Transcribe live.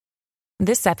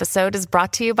This episode is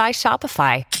brought to you by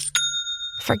Shopify.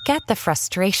 Forget the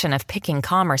frustration of picking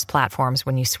commerce platforms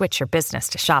when you switch your business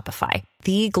to Shopify,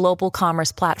 the global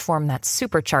commerce platform that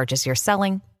supercharges your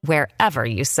selling wherever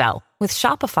you sell. With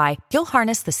Shopify, you'll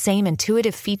harness the same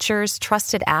intuitive features,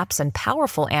 trusted apps, and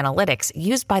powerful analytics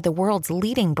used by the world's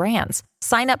leading brands.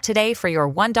 Sign up today for your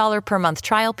 $1 per month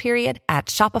trial period at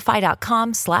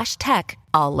shopify.com/tech,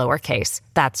 all lowercase.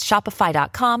 That's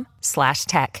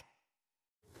shopify.com/tech.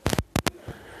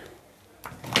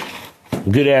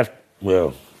 Good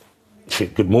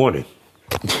morning.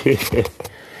 I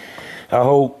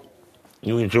hope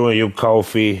you enjoy your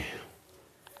coffee.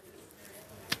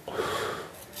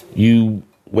 You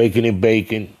waking and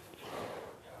baking,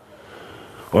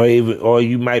 or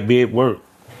you might be at work.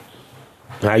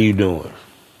 How you doing?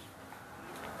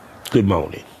 Good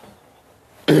morning.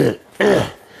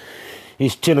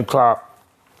 It's 10 o'clock.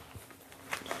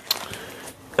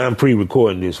 I'm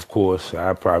pre-recording this, of course.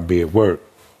 I'll probably be at work.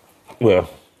 Well,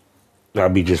 I'll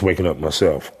be just waking up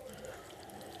myself.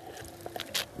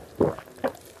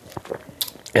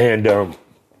 And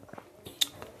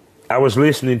I was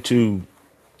listening to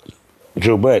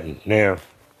Joe Budden. Now,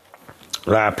 a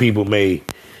lot of people may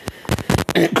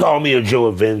call me a Joe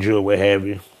Avenger or what have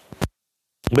you.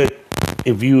 But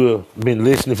if you have been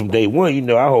listening from day one, you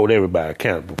know I hold everybody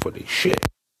accountable for their shit.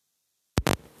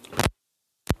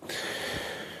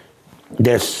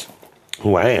 That's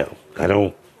who I am. I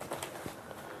don't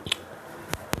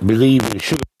believe in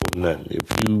sugarcoating nothing.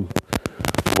 If you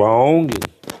wrong and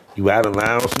you out of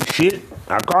line on some shit,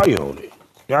 I'll call you on it.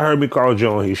 Y'all heard me call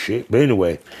Joe on his shit. But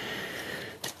anyway,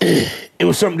 it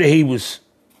was something that he was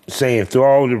saying through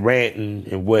all the ranting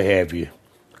and what have you.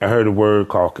 I heard a word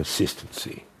called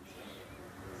consistency.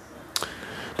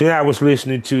 Then I was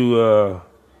listening to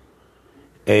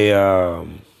a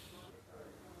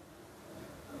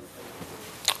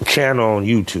channel on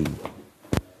YouTube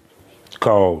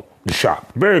called The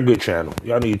Shop. Very good channel.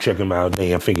 Y'all need to check him out.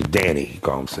 I think it's Danny, he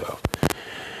called himself.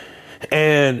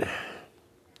 And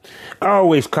I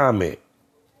always comment.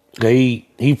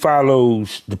 He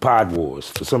follows the Pod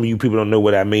Wars. For some of you people don't know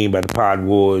what I mean by the Pod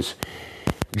Wars.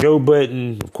 Joe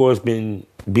Budden, of course, been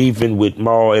beefing with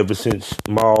Maul ever since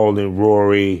Maul and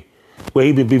Rory. Well,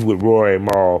 he been beefing with Rory and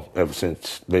Maul ever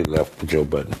since they left the Joe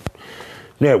Budden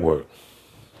network.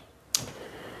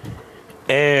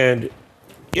 And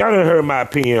y'all done heard my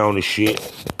opinion on the shit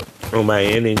on my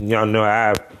end, and y'all know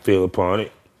how I feel upon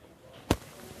it.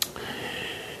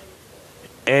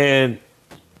 And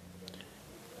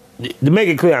to make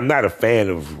it clear, I'm not a fan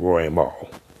of Roy and Maul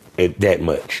that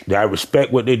much. Do I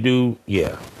respect what they do?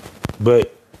 Yeah.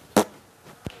 But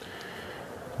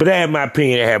I have my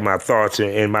opinion, I have my thoughts,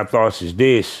 and my thoughts is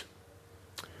this.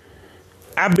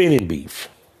 I've been in beef.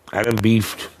 I done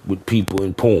beefed with people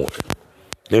in porn.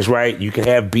 That's right, you can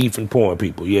have beef and porn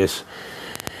people, yes.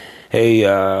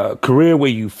 A career where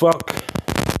you fuck,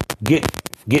 get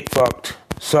fucked,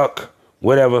 suck,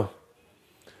 whatever.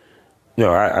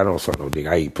 No, I don't suck no dick.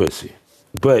 I eat pussy.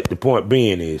 But the point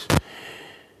being is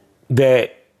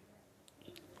that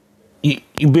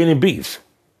you've been in beef.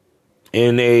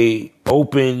 In a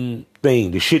open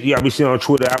thing. The shit y'all be seeing on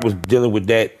Twitter, I was dealing with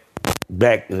that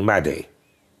back in my day.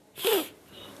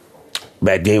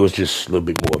 Back then, it was just a little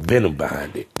bit more venom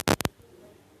behind it.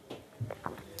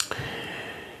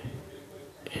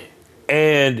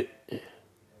 And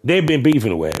they've been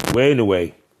beefing away. Well,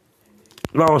 anyway,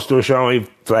 long story short, I don't even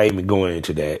flag me going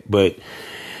into that. But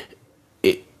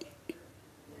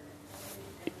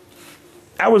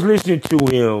I was listening to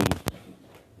him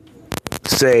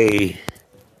say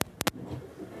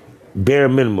bare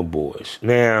minimum boys.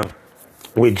 Now,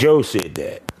 when Joe said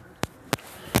that.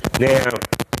 Now,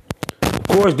 of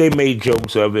course, they made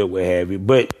jokes of it, what have you,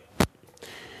 but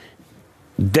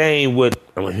that ain't what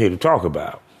I'm here to talk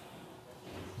about.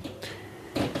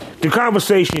 The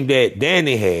conversation that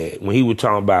Danny had when he was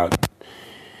talking about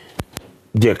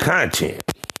their content,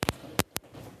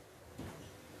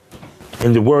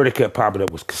 and the word that kept popping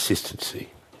up was consistency.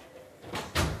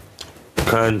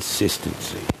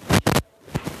 Consistency.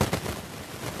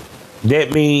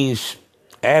 That means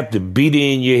I have to beat it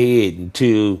in your head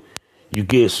until you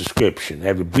get a subscription. I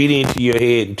have to beat it into your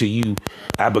head until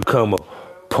I become a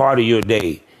part of your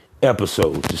day.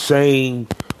 Episodes. The same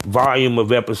volume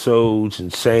of episodes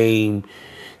and same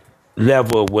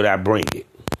level of what I bring it.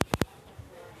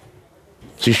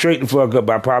 See, straight the fuck up,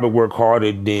 I probably work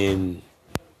harder than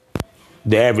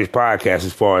the average podcast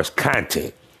as far as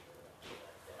content.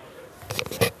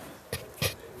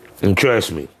 And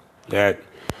trust me, that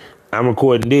I'm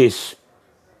recording this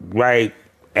right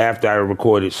after I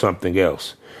recorded something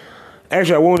else.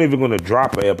 Actually, I wasn't even going to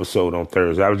drop an episode on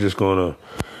Thursday. I was just going to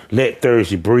let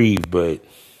Thursday breathe, but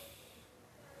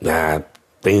nah,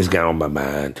 things got on my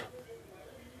mind.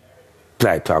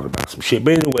 Like talking about some shit.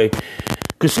 But anyway,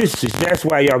 consistency. That's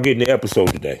why y'all getting the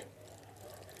episode today.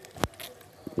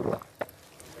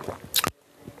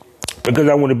 Because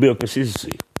I want to build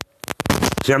consistency.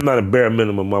 See, I'm not a bare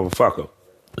minimum motherfucker.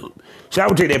 See, I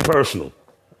would take that personal.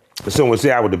 If someone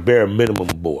say I was the bare minimum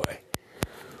boy.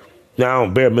 Now, I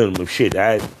don't bare minimum shit.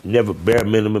 I never bare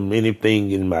minimum anything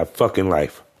in my fucking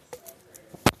life.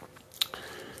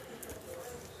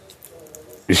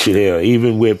 This shit hell.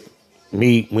 Even with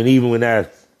me, when I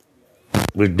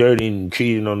was dirty and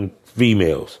cheating on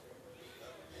females,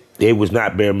 it was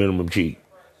not bare minimum cheat.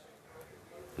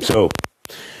 So,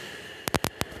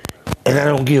 and I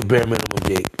don't give bare minimum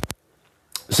dick.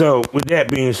 So, with that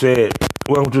being said,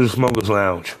 welcome to the Smokers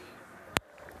Lounge.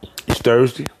 It's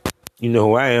Thursday. You know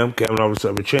who I am, Kevin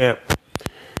Oversummer Champ.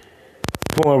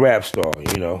 Porn rap star,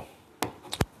 you know.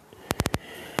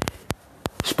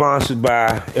 Sponsored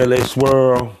by LA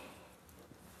Swirl,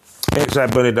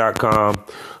 ExciteBunny.com,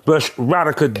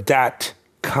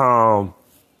 BlushRadica.com,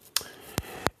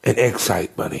 and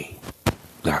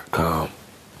ExciteBunny.com.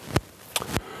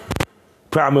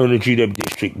 Proud member of the GW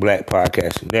District Black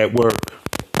Podcasting Network.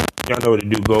 Y'all know what to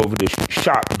do. Go over to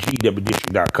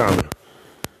shopgwdistrict.com and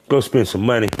go spend some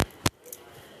money.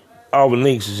 All the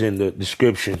links is in the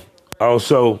description.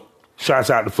 Also, shouts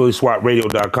out to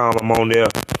FullySWATRadio.com. I'm on there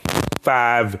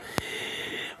five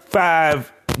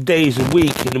days a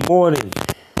week in the morning.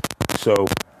 So,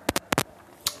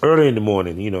 early in the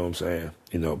morning, you know what I'm saying?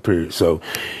 You know, period. So,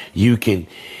 you can,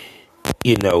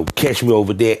 you know, catch me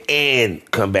over there and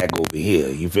come back over here.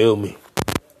 You feel me?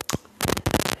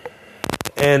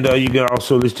 And you can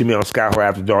also listen to me on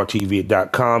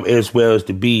SkyHorrorAfterDarkTV.com as well as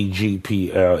the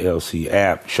BGPLLC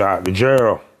app. Shout out to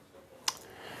Gerald.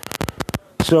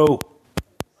 So,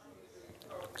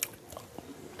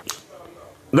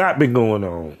 a lot been going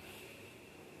on,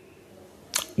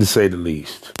 to say the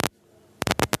least.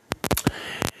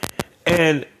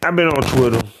 And I've been on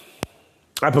Twitter.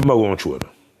 I promote on Twitter.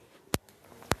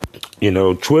 You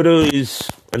know, Twitter is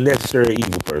a necessary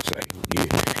evil per se. Yeah.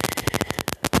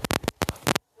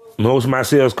 Most of my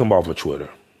sales come off of Twitter.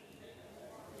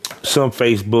 Some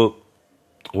Facebook,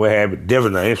 what have it,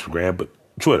 definitely not Instagram, but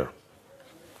Twitter.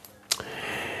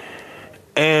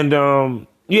 And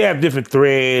you have different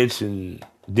threads and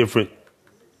different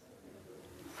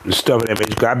stuff in that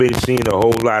nature. I've been seeing a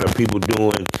whole lot of people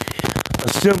doing a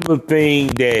similar thing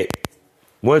that,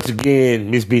 once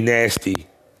again, Miss B Nasty,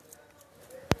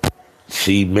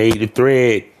 she made the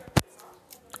thread.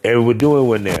 And we're doing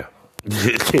one now.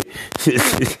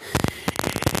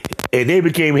 And they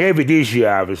became heavy this year,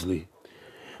 obviously.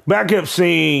 But I kept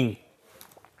seeing,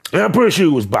 and I'm pretty sure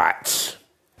it was bots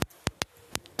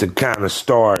to kind of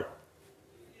start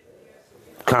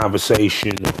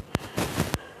conversation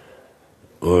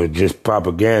or just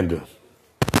propaganda.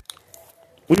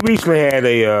 We recently had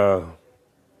a,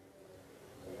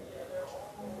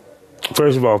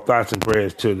 first of all, thoughts and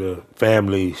prayers to the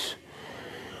families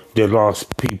that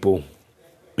lost people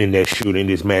in that shooting,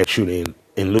 this mass shooting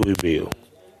in Louisville.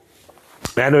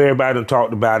 I know everybody done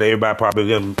talked about it. Everybody probably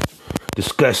done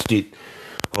discussed it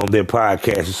on their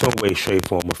podcast in some way, shape,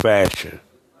 form, or fashion.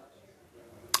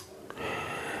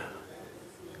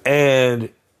 And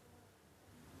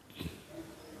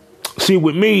see,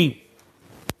 with me,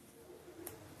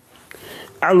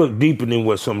 I look deeper than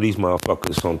what some of these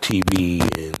motherfuckers on TV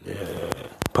and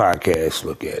podcasts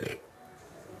look at it.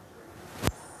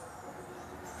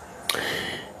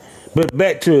 But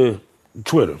back to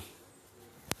Twitter.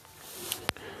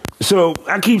 So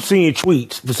I keep seeing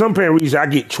tweets. For some apparent reason, I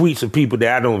get tweets of people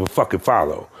that I don't even fucking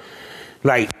follow.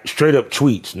 Like, straight up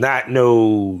tweets. Not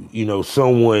no, you know,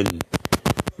 someone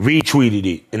retweeted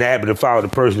it and I happen to follow the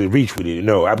person that retweeted it.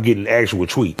 No, I'm getting actual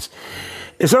tweets.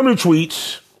 And some of the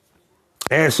tweets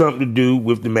had something to do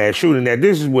with the mass shooting. Now,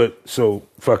 this is what's so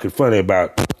fucking funny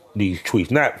about these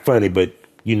tweets. Not funny, but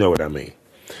you know what I mean.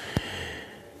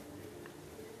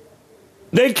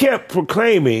 They kept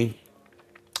proclaiming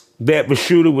that the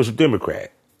shooter was a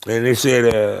Democrat. And they said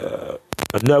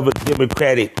another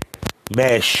Democratic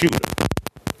mass shooter.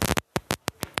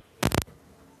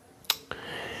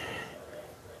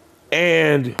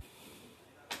 And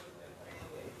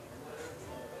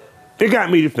it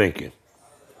got me to thinking.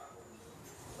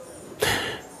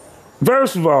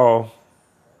 First of all,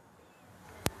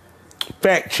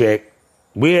 fact check.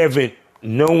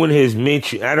 No one has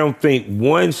mentioned, I don't think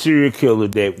one serial killer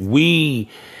that we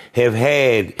have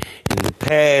had in the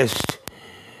past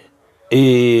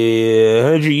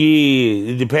 100 years,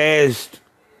 in the past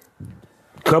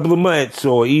couple of months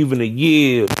or even a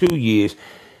year or 2 years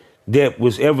that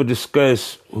was ever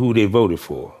discussed who they voted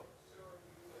for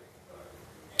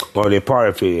or their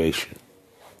party affiliation.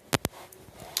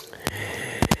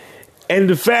 And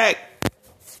the fact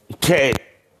that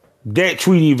that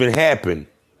tweet even happened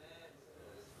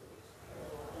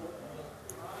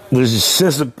was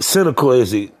as cynical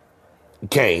as it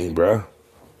came, bruh.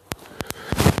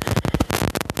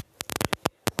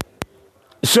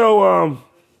 So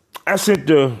I sent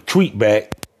the tweet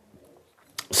back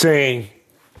saying,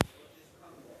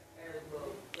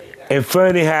 and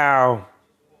funny how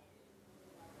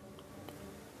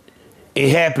it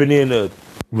happened in a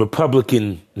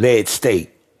Republican-led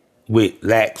state with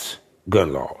lax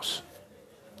gun laws.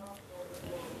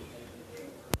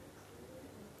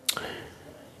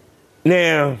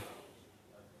 Now,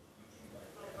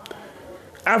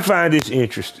 I find this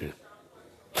interesting.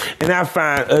 And I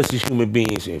find us as human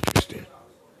beings interesting.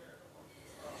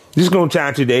 This is going to tie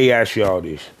into the AI show all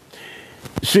this.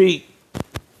 See,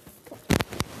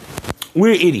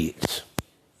 we're idiots.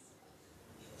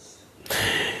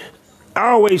 I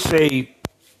always say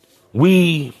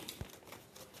we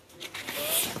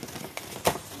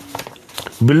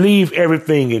believe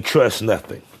everything and trust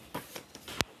nothing.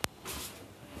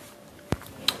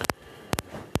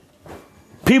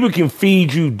 People can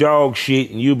feed you dog shit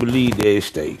and you believe they're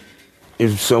steak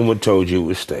if someone told you it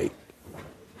was steak.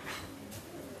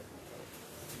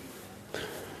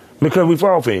 Because we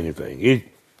fall for anything. It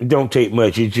don't take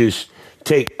much. It just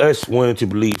take us wanting to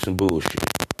believe some bullshit.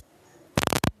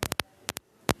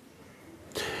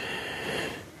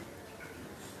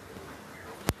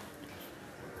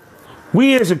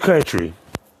 We as a country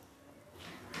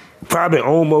probably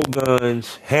own more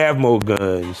guns, have more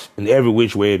guns in every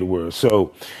which way of the world.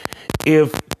 So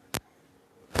if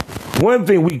one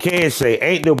thing we can say,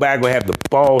 ain't nobody gonna have the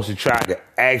balls to try to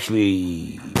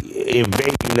actually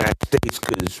invade the United States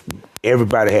because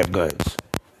everybody have guns.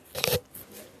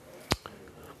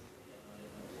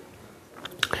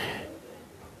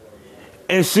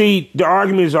 And see, the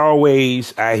argument is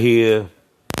always, I hear,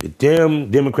 the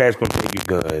Democrats gonna take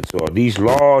your guns, or these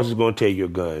laws is gonna take your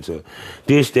guns, or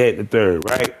this, that, and the third,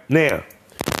 right? Now,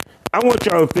 I want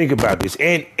y'all to think about this,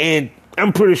 and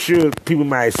I'm pretty sure people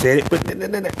might have said it, but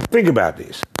think about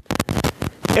this.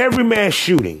 Every mass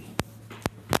shooting,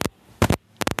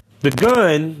 the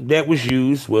gun that was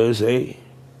used was a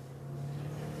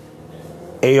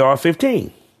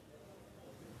AR-15.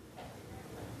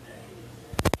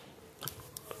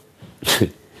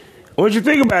 What you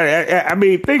think about it? I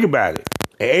mean, think about it.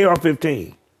 An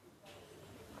AR-15.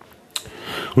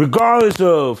 Regardless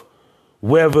of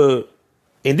whether,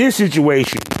 in this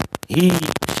situation, he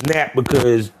snapped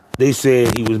because they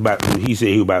said he was about to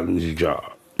lose his job.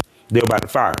 They were about to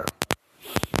fire him.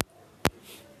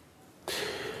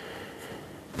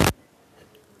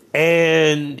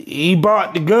 And he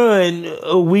bought the gun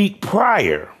a week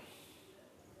prior.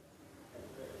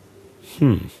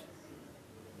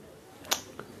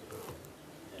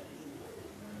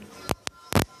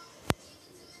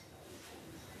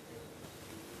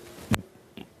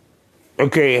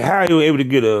 Okay, how are you able to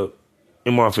get a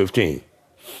MR-15?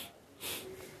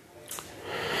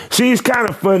 See, it's kind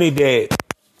of funny that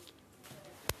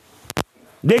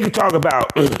they can talk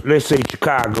about, let's say,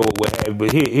 Chicago or whatever,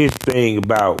 but here's the thing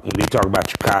about when they talk about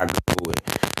Chicago, and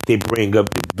they bring up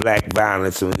the black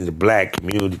violence in the black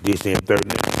community, this and third.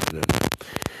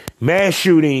 Mass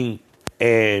shooting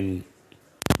and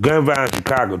gun violence in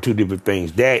Chicago, two different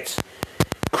things. That's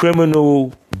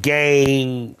criminal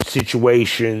gang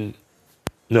situation.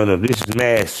 No, this is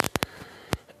mass.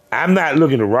 I'm not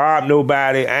looking to rob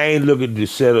nobody. I ain't looking to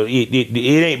settle. It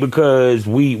ain't because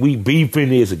we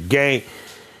beefing as a gang.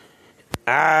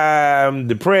 I'm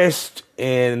depressed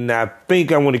and I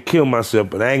think I want to kill myself,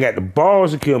 but I ain't got the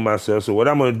balls to kill myself. So what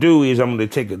I'm going to do is I'm going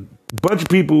to take a bunch of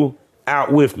people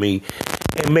out with me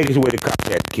and make it to where the cops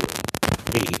have to kill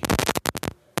me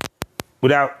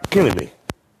without killing me.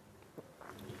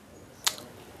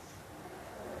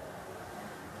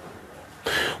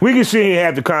 We can sit here and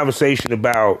have the conversation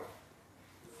about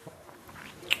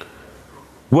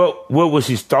what was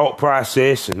his thought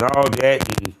process and all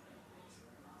that. And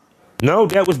no,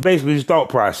 that was basically his thought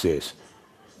process.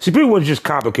 See, people wouldn't just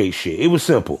complicate shit. It was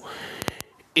simple.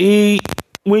 When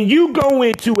you go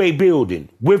into a building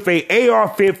with a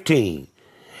AR-15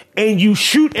 and you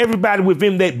shoot everybody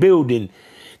within that building,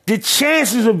 the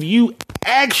chances of you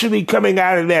actually coming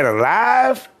out of that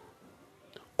alive,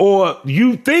 or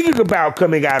you thinking about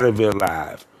coming out of it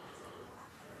alive,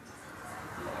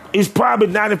 is probably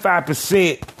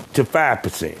 95% to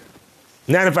 5%.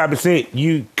 95%,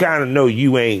 you kind of know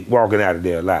you ain't walking out of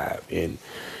there alive. And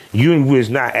you was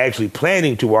not actually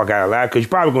planning to walk out alive because you're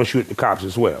probably going to shoot the cops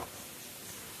as well.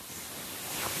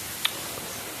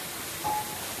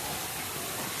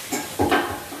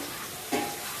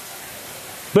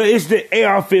 But it's the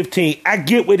AR-15. I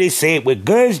get what they said. With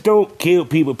guns don't kill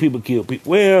people, people kill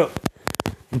people. Well,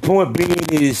 the point being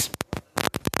is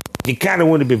you kind of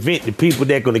want to prevent the people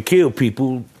that are going to kill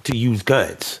people to use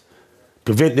guns.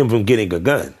 Prevent them from getting a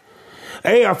gun.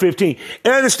 AR-15.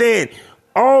 And understand,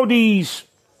 all these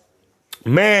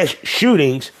mass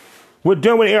shootings were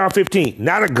done with AR-15.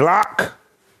 Not a Glock.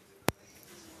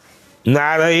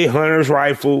 Not a hunter's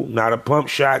rifle. Not a pump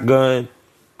shotgun.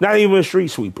 Not even a street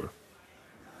sweeper.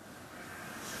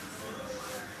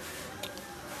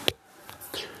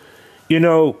 You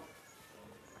know,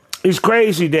 it's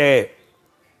crazy that...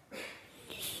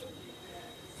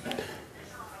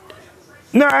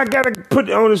 No, I got to put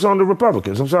the onus on the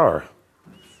Republicans. I'm sorry.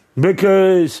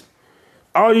 Because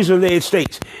all these are led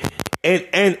states.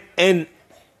 And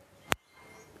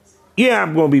yeah,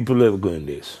 I'm going to be political in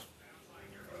this.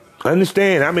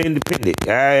 Understand, I'm independent.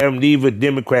 I am neither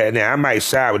Democrat. Now, I might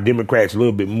side with Democrats a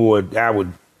little bit more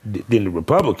than the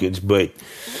Republicans, but...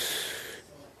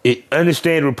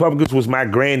 Understand, Republicans was my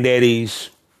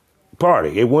granddaddy's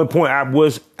party. At one point,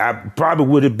 I probably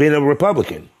would have been a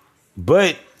Republican.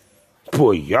 But,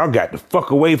 boy, y'all got the fuck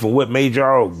away from what made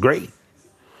y'all great.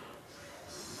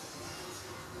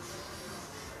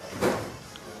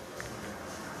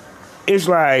 It's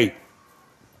like,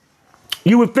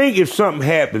 you would think if something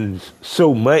happens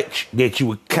so much that you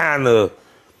would kind of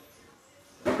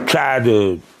try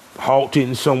to halt it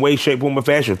in some way, shape, form, or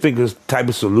fashion, think of some type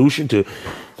of solution to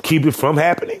keep it from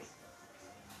happening.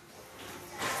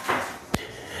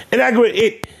 And I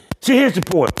agree. See, here's the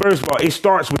point. First of all, it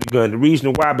starts with the gun. The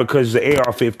reason why, because it's the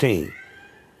AR-15.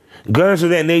 Guns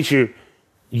of that nature,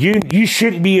 you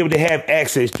shouldn't be able to have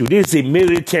access to. This is a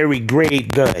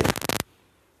military-grade gun.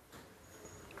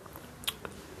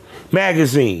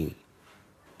 Magazine.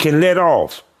 Can let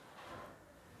off.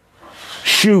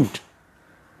 Shoot.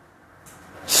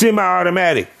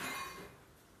 Semi-automatic.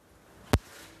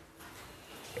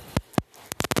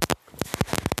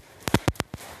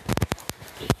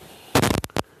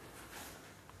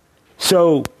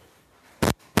 So,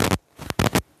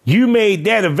 you made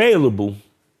that available,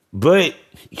 but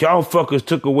y'all fuckers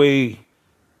took away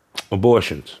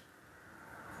abortions.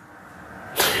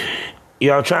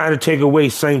 Y'all trying to take away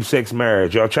same-sex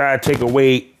marriage. Y'all trying to take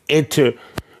away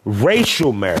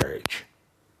interracial marriage.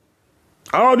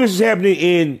 All this is happening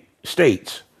in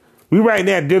states. We right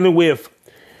now dealing with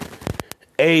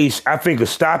a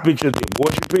stoppage of the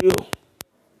abortion pill.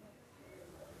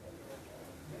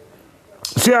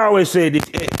 See, I always say this.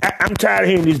 I'm tired of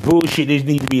hearing this bullshit. There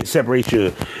needs to be a separation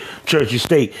of church and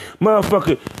state.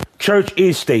 Motherfucker, church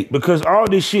is state because all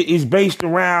this shit is based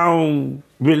around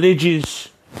religious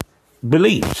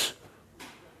beliefs.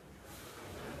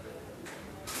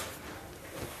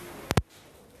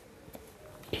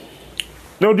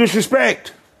 No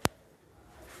disrespect.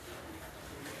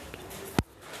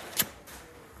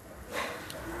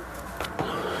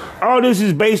 All this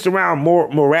is based around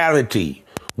morality.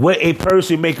 What a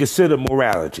person may consider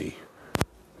morality.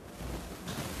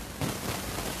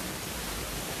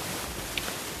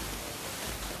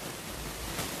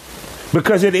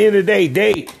 Because at the end of the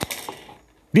day,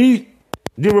 the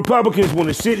Republicans want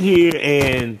to sit here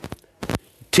and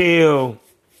tell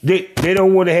they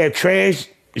don't want to have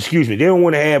they don't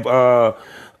want to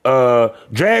have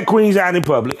drag queens out in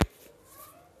public.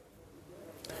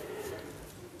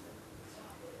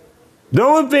 The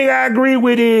only thing I agree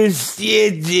with is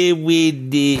if they're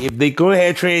going to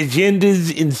have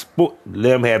transgenders in sport,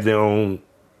 let them have their own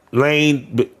lane,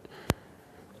 but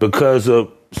because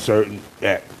of certain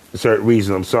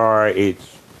reasons. I'm sorry.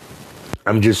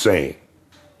 I'm just saying.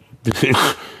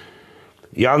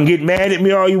 Y'all can get mad at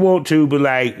me all you want to,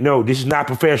 but no, this is not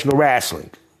professional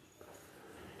wrestling.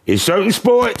 In certain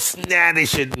sports, they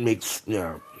shouldn't mix.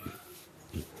 No.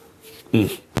 No.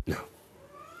 No.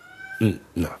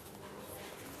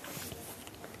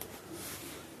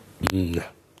 No.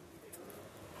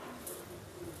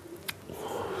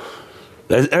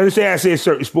 Understand I said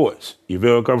certain sports. You feel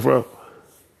where I come from?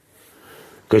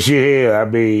 Because shit here,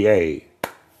 the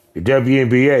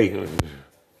WNBA.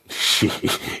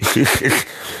 Shit.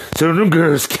 So them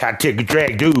girls got to take a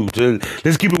drag dudes.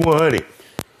 Let's keep it 100.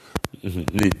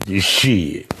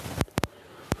 Shit.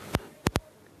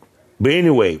 But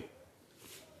anyway.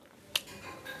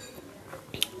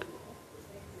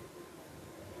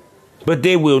 But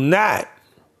they will not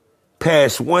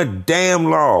pass one damn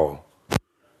law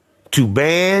to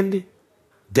ban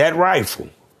that rifle.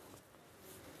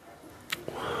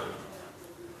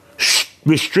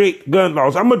 Restrict gun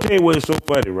laws. I'm gonna tell you what's so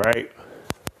funny, right?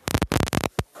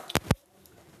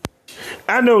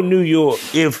 I know New York.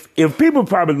 If people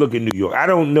probably look at New York, I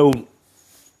don't know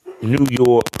New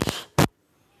York's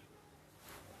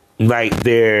like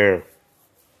their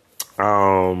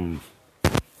I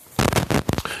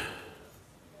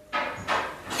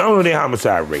don't know their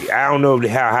homicide rate. I don't know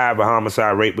how high of a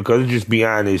homicide rate because just be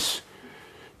honest,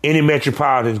 any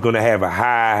metropolitan is going to have a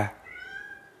high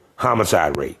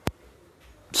homicide rate.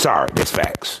 Sorry, that's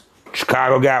facts.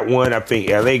 Chicago got one. I think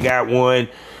LA got one.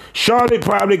 Charlotte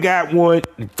probably got one.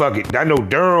 Fuck it. I know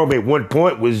Durham at one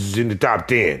point was in the top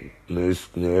 10. I'm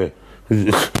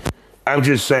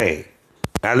just saying.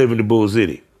 I live in the Bull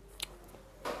City.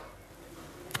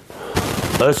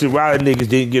 Us and Raleigh niggas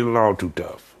didn't get along too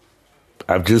tough.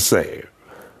 I'm just saying.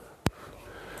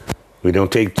 We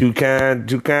don't take too kind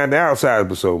to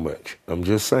outsiders so much. I'm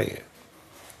just saying.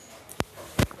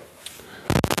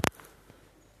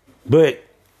 But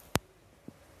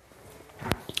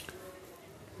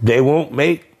they won't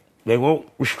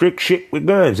restrict shit with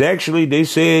guns. Actually, they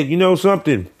said, you know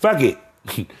something? Fuck it.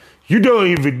 You don't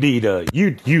even need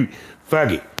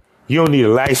fuck it. You don't need a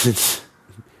license.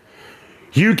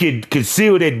 You can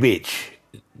conceal that bitch.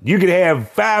 You can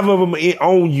have 5 of them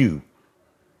on you.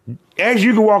 As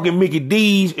you can walk in Mickey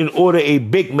D's and order a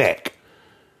Big Mac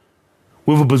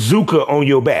with a bazooka on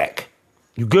your back.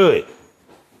 You good.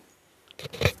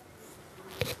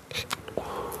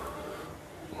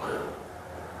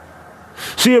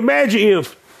 See, imagine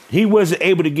if he wasn't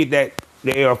able to get the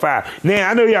AR-5. Now,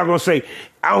 I know y'all gonna say,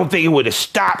 I don't think it would have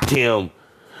stopped him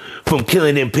from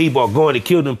killing them people or going to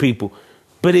kill them people,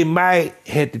 but it might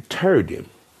have deterred him.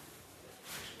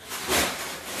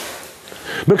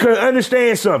 Because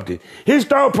understand something, his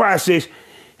thought process,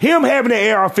 him having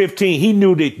an AR-15, he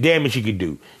knew the damage he could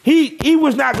do. He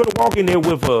was not gonna walk in there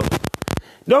with a.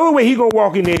 The only way he gonna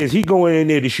walk in there is he going in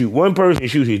there to shoot one person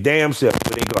and shoot his damn self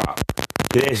with a Glock.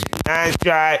 That's 9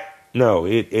 shot. No,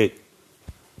 it.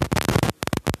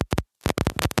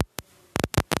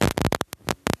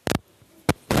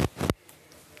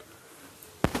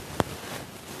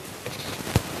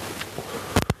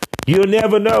 You'll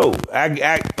never know.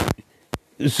 I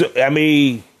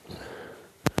mean,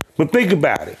 but think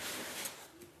about it.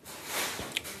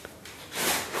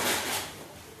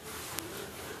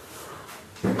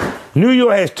 New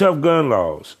York has tough gun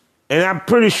laws, and I'm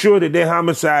pretty sure that their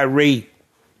homicide rate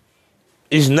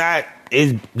is not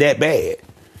that bad.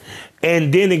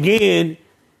 And then again,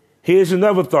 here's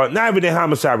another thought. Not even the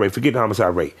homicide rate. Forget the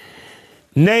homicide rate.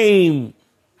 Name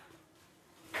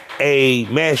a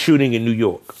mass shooting in New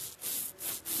York.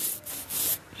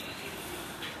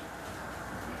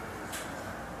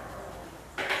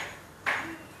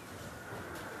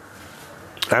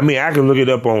 I mean, I can look it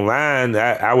up online.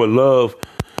 I would love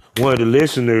one of the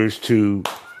listeners to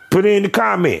put it in the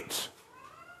comments.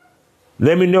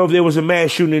 Let me know if there was a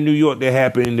mass shooting in New York that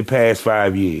happened in the past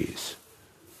 5 years,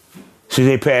 since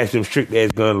they passed them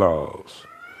strict-ass gun laws.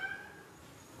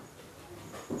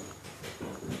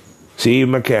 See,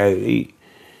 my cat,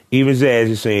 even Zaz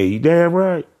is saying, you damn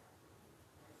right.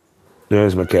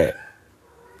 There's my cat.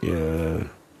 Yeah,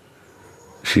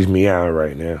 she's meowing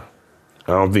right now.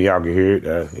 I don't think y'all can hear it.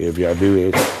 If y'all do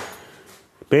it.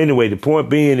 But anyway, the point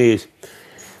being is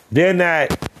they're not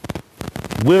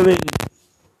willing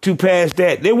to pass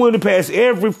that. They're willing to pass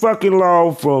every fucking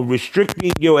law from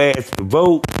restricting your ass to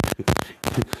vote,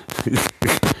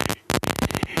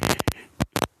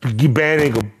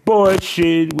 banning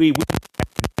abortion.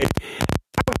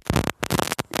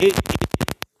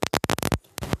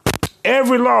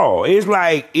 Every law. It's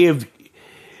like if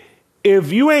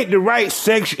you ain't the right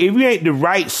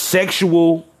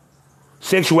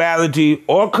sexuality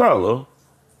or color,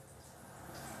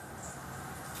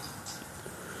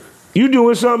 you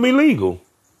doing something illegal.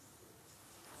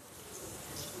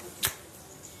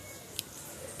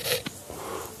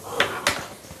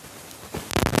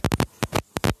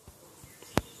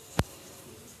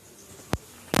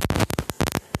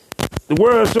 The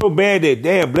world's so bad that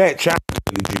damn Black China,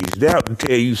 that will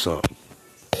tell you something.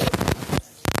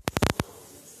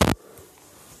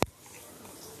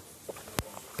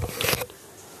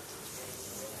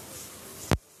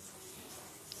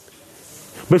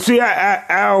 But see,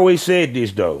 I always said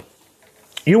this, though.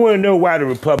 You want to know why the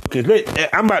Republicans...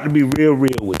 I'm about to be real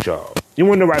with y'all. You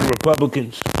want to know why the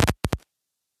Republicans...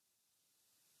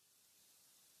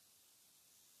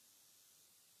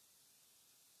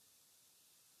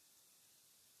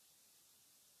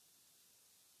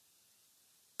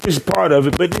 is part of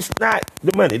it, but it's not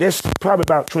the money. That's probably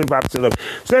about 25% of it.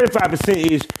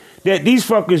 75% is that these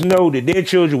fuckers know that their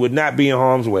children would not be in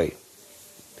harm's way.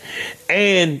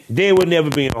 And they would never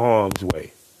be in harm's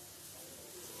way.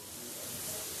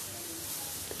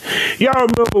 Y'all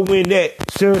remember when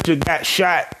that senator got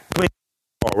shot playing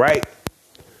baseball, right?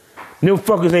 Them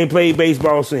fuckers ain't played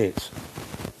baseball since.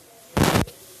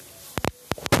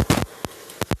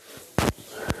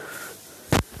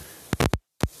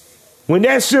 When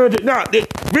that senator,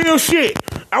 real shit.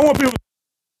 I want people.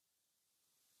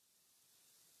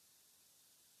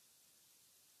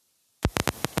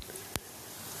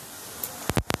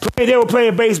 They were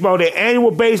playing baseball, their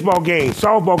annual baseball game,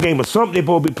 softball game, or something they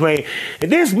supposed to be playing,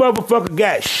 and this motherfucker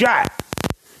got shot.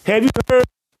 Have you heard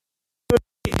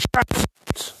shots?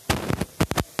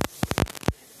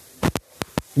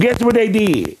 Guess what they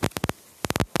did?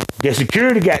 Their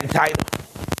security got tighter.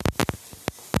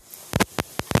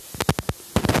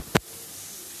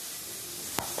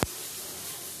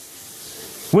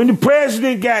 When the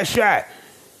president got shot,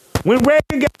 when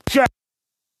Reagan got shot,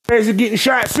 the president getting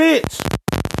shot since.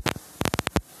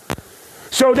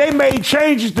 So they made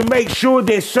changes to make sure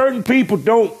that certain people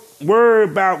don't worry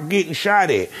about getting shot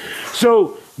at.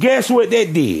 So guess what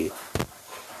that did?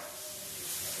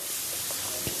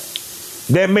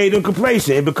 That made them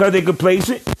complacent. And because they're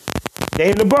complacent,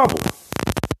 they're in the bubble.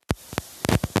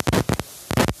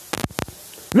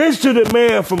 Listen to the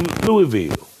man from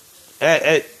Louisville.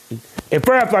 At first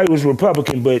I thought he was a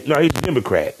Republican, but no, he's a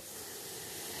Democrat.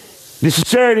 The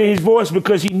sincerity in his voice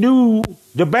because he knew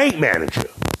the bank manager.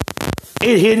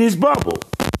 It hit his bubble.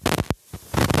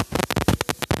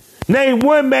 Name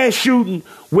one mass shooting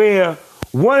where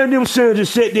one of them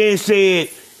senators sat there and said,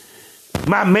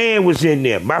 my man was in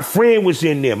there, my friend was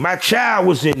in there, my child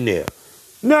was in there.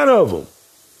 None of them.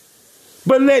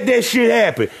 But let that shit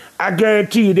happen. I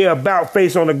guarantee you they're about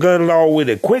face on the gun law with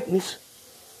a quickness.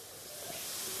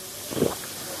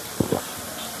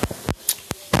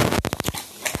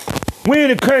 We're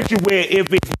in a country where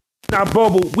if it's in our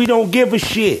bubble, we don't give a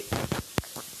shit.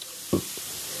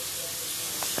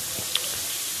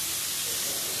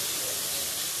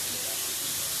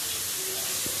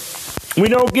 We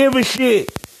don't give a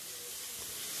shit.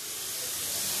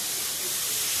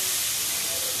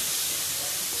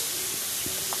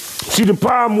 See, the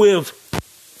problem with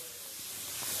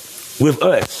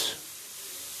us,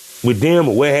 with them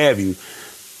or what have you,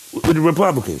 with the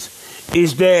Republicans,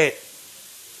 is that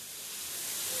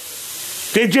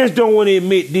they just don't want to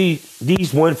admit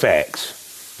these one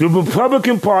facts. The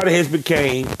Republican Party has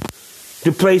become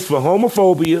the place for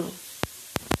homophobia,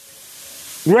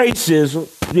 racism,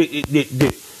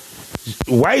 the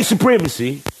white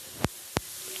supremacy,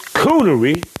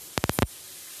 coonery.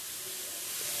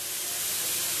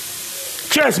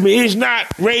 Trust me, it's not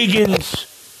Reagan's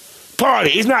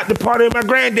party. It's not the party of my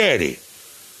granddaddy.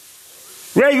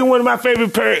 Reagan, one of my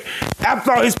favorite parents. I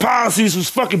thought his policies was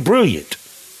fucking brilliant.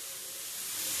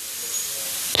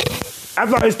 I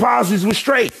thought his policies were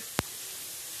straight.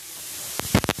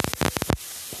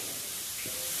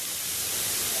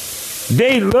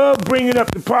 They love bringing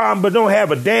up the problem, but don't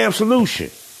have a damn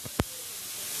solution.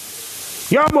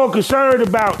 Y'all more concerned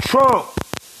about Trump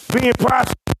being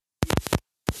prosecuted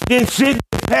than sitting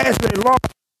and passing a law.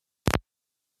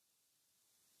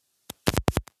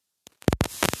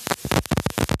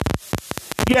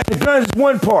 Yeah, the guns is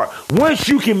one part. Once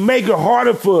you can make it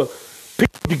harder for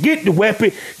people to get the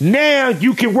weapon, now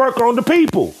you can work on the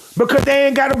people because they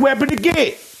ain't got a weapon to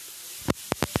get.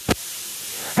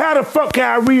 How the fuck can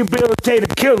I rehabilitate a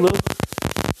killer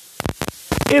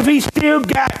if he still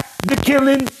got the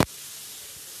killing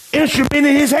instrument in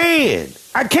his hand?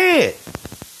 I can't.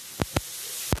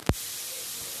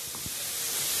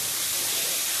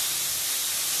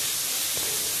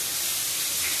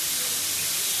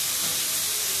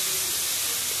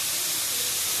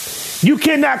 You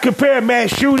cannot compare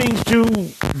mass shootings to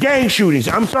gang shootings.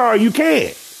 I'm sorry, you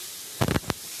can't.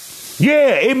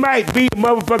 Yeah, it might be a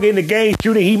motherfucker in the gang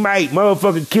shooting. He might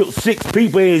motherfucker kill 6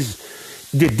 people is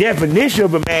the definition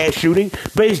of a mass shooting,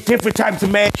 but it's different types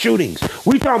of mass shootings.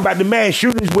 We talking about the mass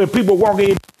shootings where people walking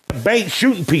in banks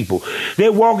shooting people.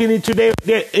 They're walking into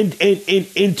into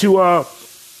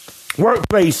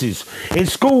workplaces and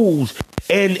schools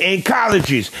and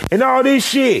colleges and all this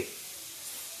shit.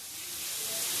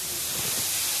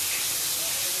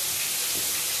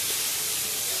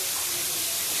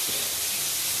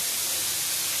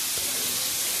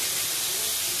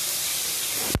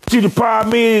 See, the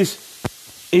problem is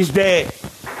that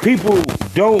people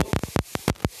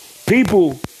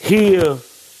hear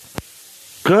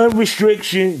gun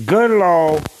restriction, gun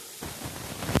law,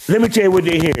 Let me tell you what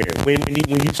they're hearing when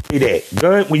you say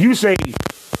that. When you say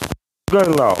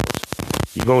gun laws,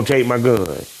 you're going to take my gun.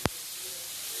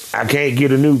 I can't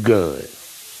get a new gun.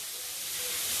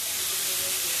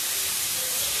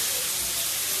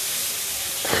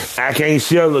 I can't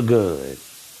sell a gun.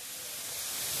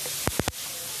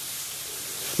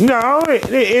 No, it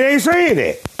ain't saying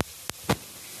that.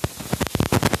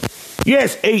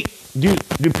 Yes, do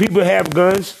people have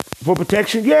guns for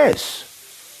protection? Yes.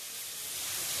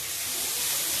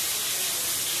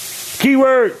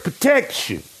 Keyword,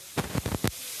 protection.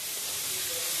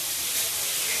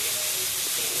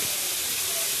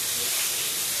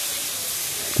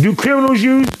 Do criminals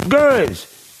use guns?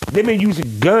 They've been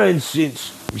using guns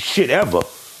since shit ever.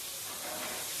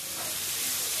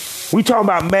 We talking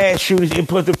about mass shootings and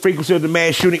plus the frequency of the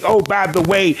mass shooting. Oh, by the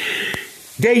way,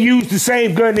 they use the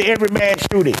same gun in every mass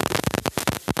shooting.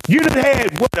 You done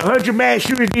had, 100 mass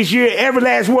shootings this year? Every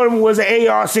last one of them was an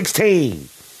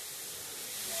AR-16.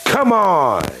 Come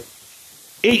on.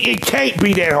 It can't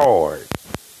be that hard.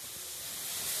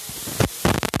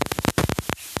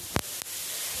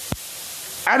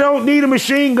 I don't need a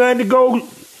machine gun to go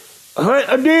hunt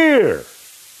a deer.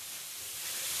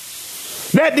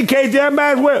 That's the case,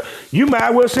 you might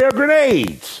as well sell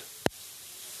grenades.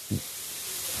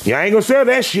 Yeah, I ain't gonna sell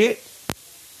that shit.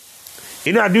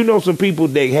 You know, I do know some people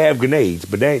that have grenades,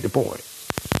 but that ain't the point.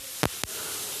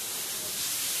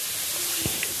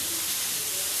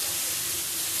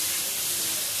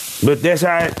 But that's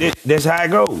how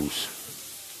it goes.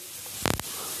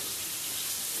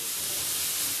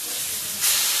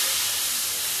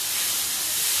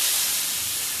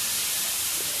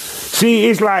 See,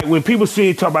 it's like when people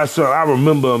talk about something, I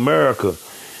remember America.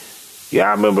 Yeah,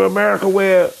 I remember America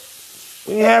where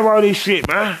we have all this shit,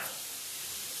 man.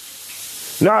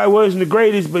 No, it wasn't the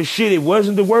greatest, but shit, it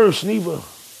wasn't the worst neither.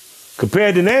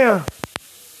 Compared to now,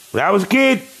 when I was a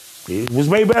kid, it was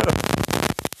way better.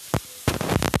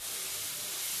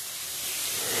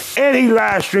 And he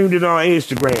live streamed it on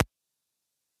Instagram.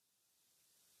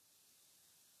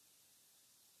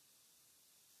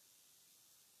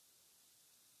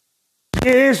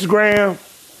 Instagram.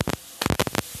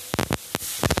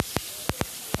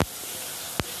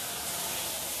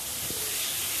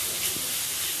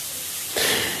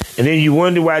 And then you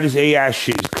wonder why this AI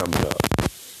shit is coming up.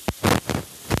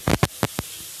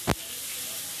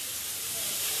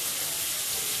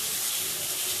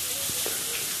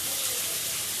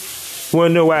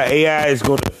 Want to know why AI is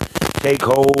going to take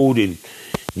hold, and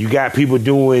you got people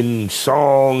doing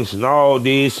songs and all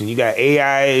this, and you got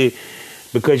AI,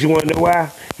 because you want to know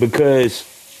why? Because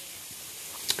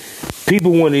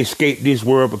people want to escape this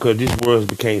world because this world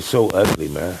became so ugly,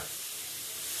 man.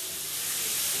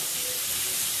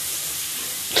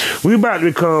 We're about to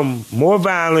become more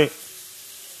violent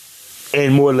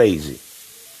and more lazy.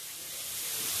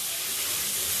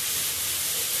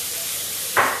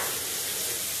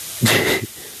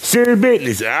 Serious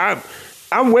business.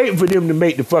 I'm waiting for them to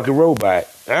make the fucking robot.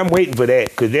 I'm waiting for that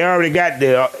because they already got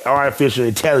the artificial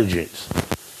intelligence.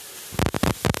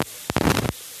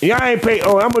 Y'all ain't pay.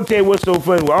 Oh, I'm gonna tell you what's so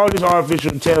funny with all this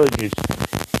artificial intelligence.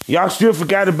 Y'all still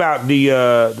forgot about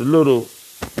the little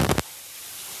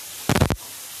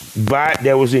bot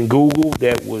that was in Google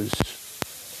that was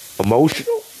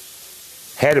emotional,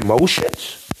 had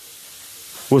emotions,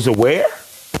 was aware.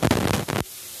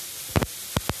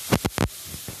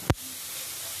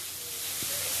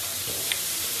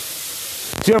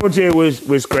 See, I'm gonna tell you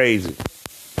what's crazy.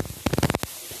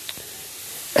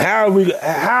 How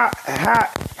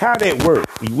that work?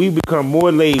 We become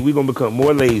more lazy. We're gonna become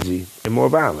more lazy and more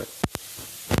violent.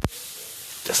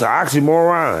 That's an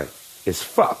oxymoron. It's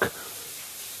fuck.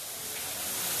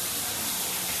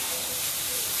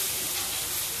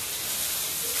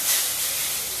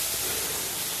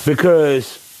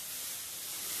 Because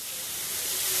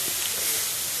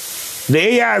the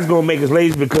AI is going to make us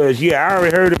lazy because, yeah, I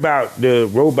already heard about the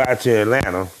robots in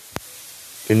Atlanta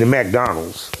in the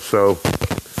McDonald's. So,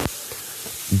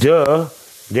 duh.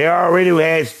 They already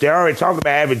talking about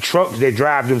having trucks that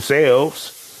drive themselves.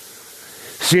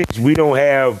 Since we don't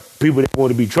have people that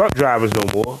want to be truck drivers no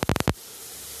more.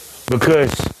 Because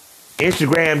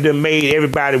Instagram done made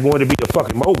everybody want to be a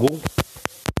fucking mogul.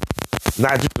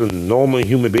 Not just a normal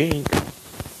human being.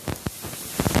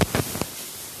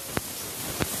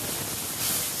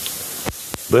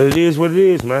 But it is what it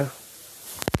is, man.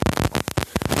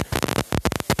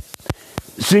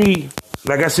 See,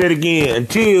 like I said again,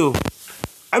 until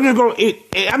I'm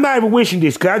not even wishing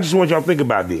this, because I just want y'all to think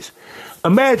about this.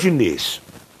 Imagine this.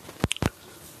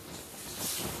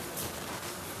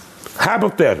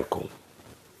 Hypothetical.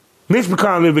 Mitch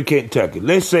McConnell lived in Kentucky.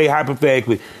 Let's say,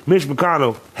 hypothetically, Mitch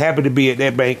McConnell happened to be at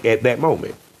that bank at that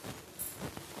moment.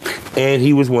 And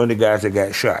he was one of the guys that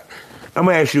got shot. I'm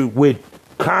going to ask you, would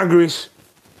Congress,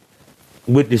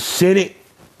 would the Senate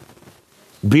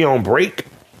be on break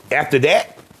after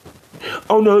that?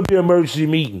 Oh, no, it'd be an emergency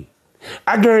meeting.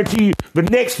 I guarantee you, the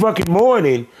next fucking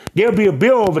morning, there'll be a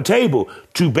bill on the table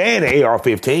to ban the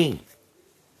AR-15.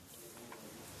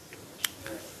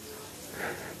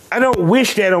 I don't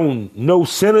wish that on no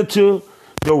senator,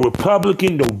 no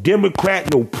Republican, no Democrat,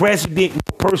 no president, no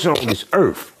person on this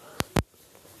earth.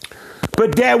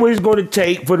 But that's what it's going to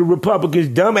take for the Republicans'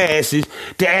 dumbasses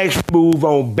to actually move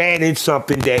on banning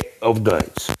something that of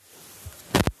guns.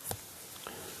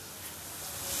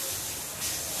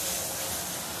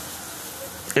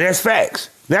 And that's facts.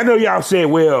 Now, I know y'all said,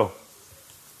 well,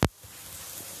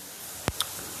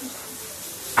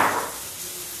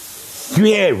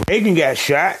 you had Reagan got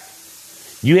shot.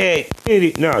 You had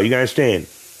Kennedy. No, you gotta understand.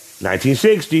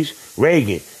 1960s,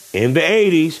 Reagan. In the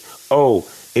 80s, oh,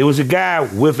 it was a guy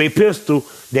with a pistol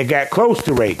that got close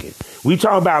to Reagan. We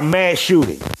talking about mass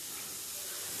shooting.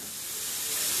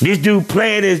 This dude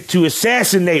planned to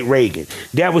assassinate Reagan.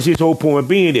 That was his whole point of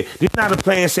being there. This is not a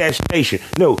planned assassination.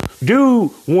 No,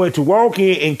 dude wanted to walk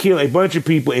in and kill a bunch of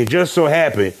people, and just so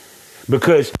happened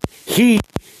because he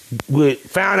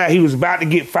found out he was about to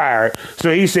get fired.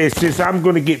 So he said, since I'm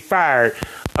going to get fired,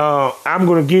 I'm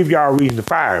going to give y'all a reason to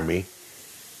fire me.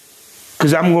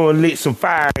 Because I'm going to lit some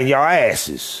fire in y'all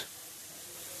asses.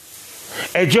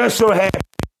 And just so happened,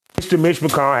 Mr. Mitch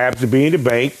McConnell happens to be in the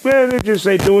bank. Well, they just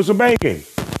say doing some banking.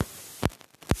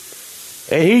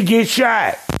 And he gets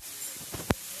shot.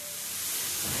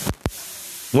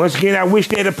 Once again, I wish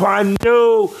that upon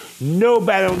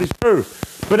nobody on this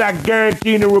earth. But I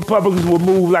guarantee the Republicans will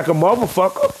move like a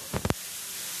motherfucker.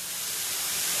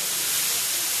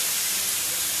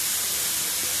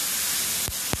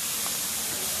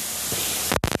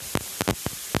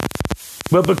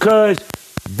 But because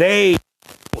their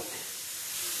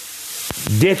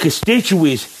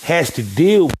constituents has to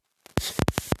deal with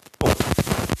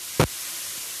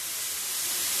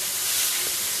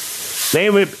They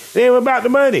ain't about the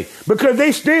money because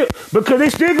they still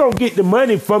gonna get the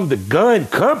money from the gun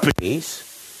companies,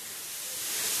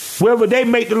 whether they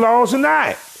make the laws or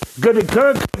not. Because the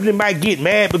gun company might get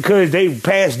mad because they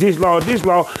passed this law,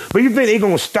 but you think they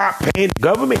gonna stop paying the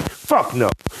government? Fuck no.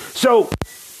 So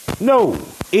no,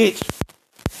 that's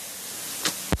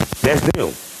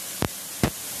them.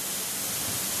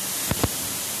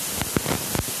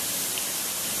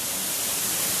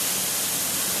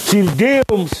 See, the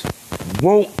Dems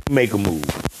won't make a move.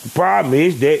 The problem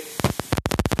is that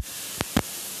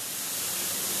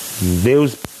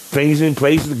there's things in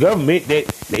place in the government that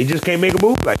they just can't make a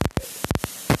move like that.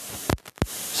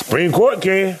 Supreme Court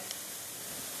can.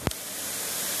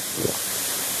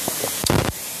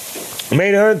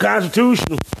 Made it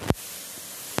unconstitutional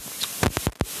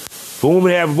for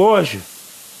women to have abortion.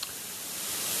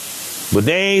 But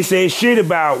they ain't said shit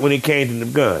about when it came to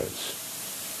the guns.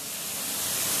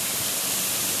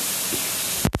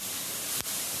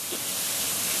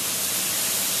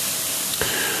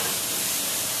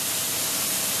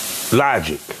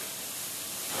 Logic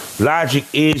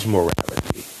is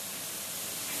morality.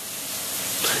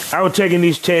 I was taking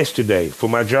these tests today for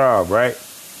my job, right?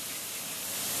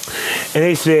 And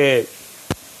they said,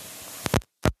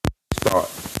 start.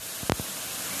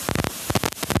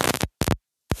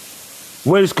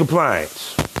 What is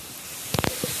compliance?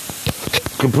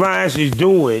 Compliance is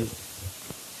doing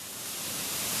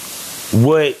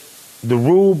what the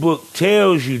rule book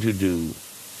tells you to do,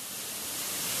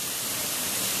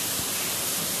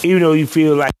 even though you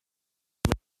feel like.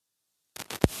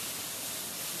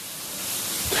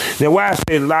 Now, why I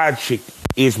say logic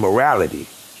is morality?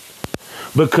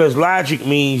 Because logic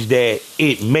means that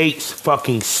it makes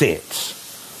fucking sense.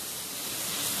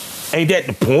 Ain't that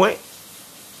the point?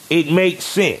 It makes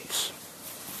sense.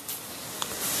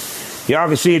 Y'all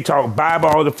can see it talk Bible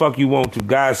all the fuck you want to.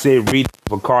 God said read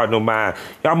it with a cardinal mind.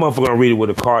 Y'all motherfuckers gonna read it with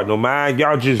a cardinal mind.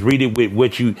 Y'all just read it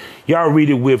with y'all read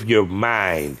it with your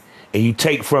mind. And you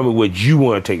take from it what you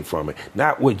want to take from it,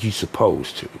 not what you're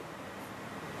supposed to.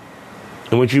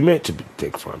 And what you meant to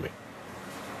take from it.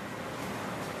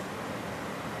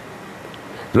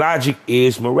 Logic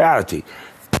is morality.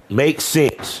 Makes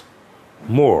sense.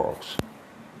 Morals.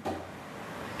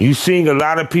 You seeing a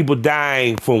lot of people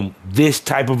dying from this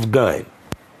type of gun.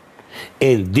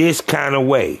 In this kind of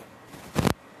way.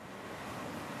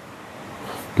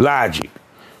 Logic.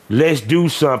 Let's do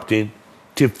something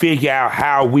to figure out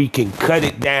how we can cut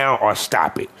it down or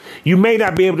stop it. You may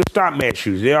not be able to stop mass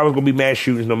shootings. There always going to be mass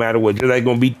shootings no matter what. There's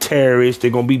going to be terrorists.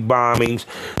 There's going to be bombings.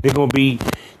 There's going to be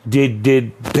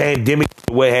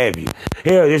pandemics, what have you.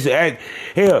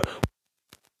 Hell,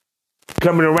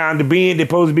 coming around the bend, they're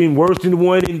supposed to be worse than the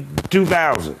one in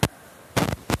 2000.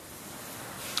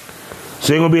 So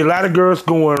there's going to be a lot of girls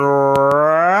going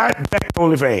right back to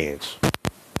OnlyFans.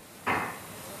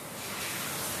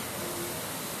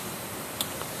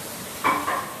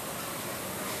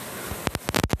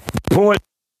 Point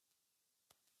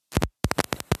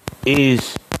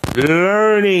is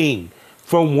learning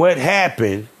from what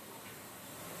happened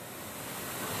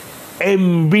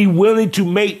and be willing to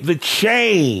make the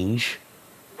change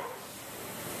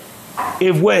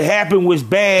if what happened was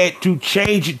bad, to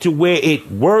change it to where it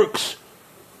works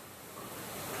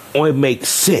or it makes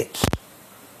sense.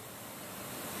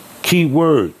 Key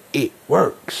word, it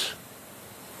works.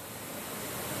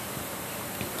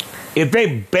 If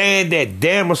they ban that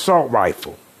damn assault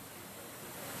rifle,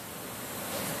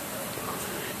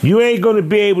 you ain't going to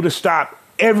be able to stop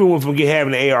everyone from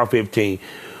having an AR-15,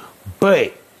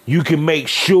 but you can make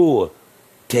sure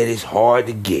that it's hard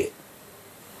to get.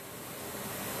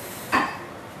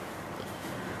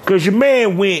 Because your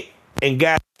man went and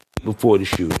got before the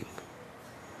shooting.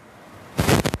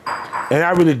 And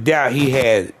I really doubt he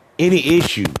had any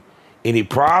issue, any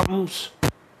problems.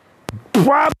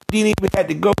 Probably didn't even have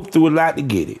to go through a lot to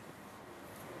get it.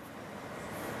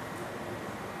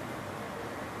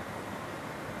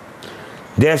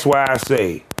 That's why I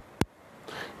say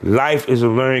life is a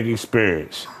learning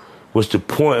experience. What's the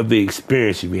point of the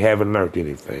experience if you haven't learned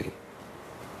anything?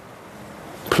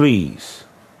 Please,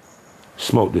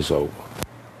 smoke this over.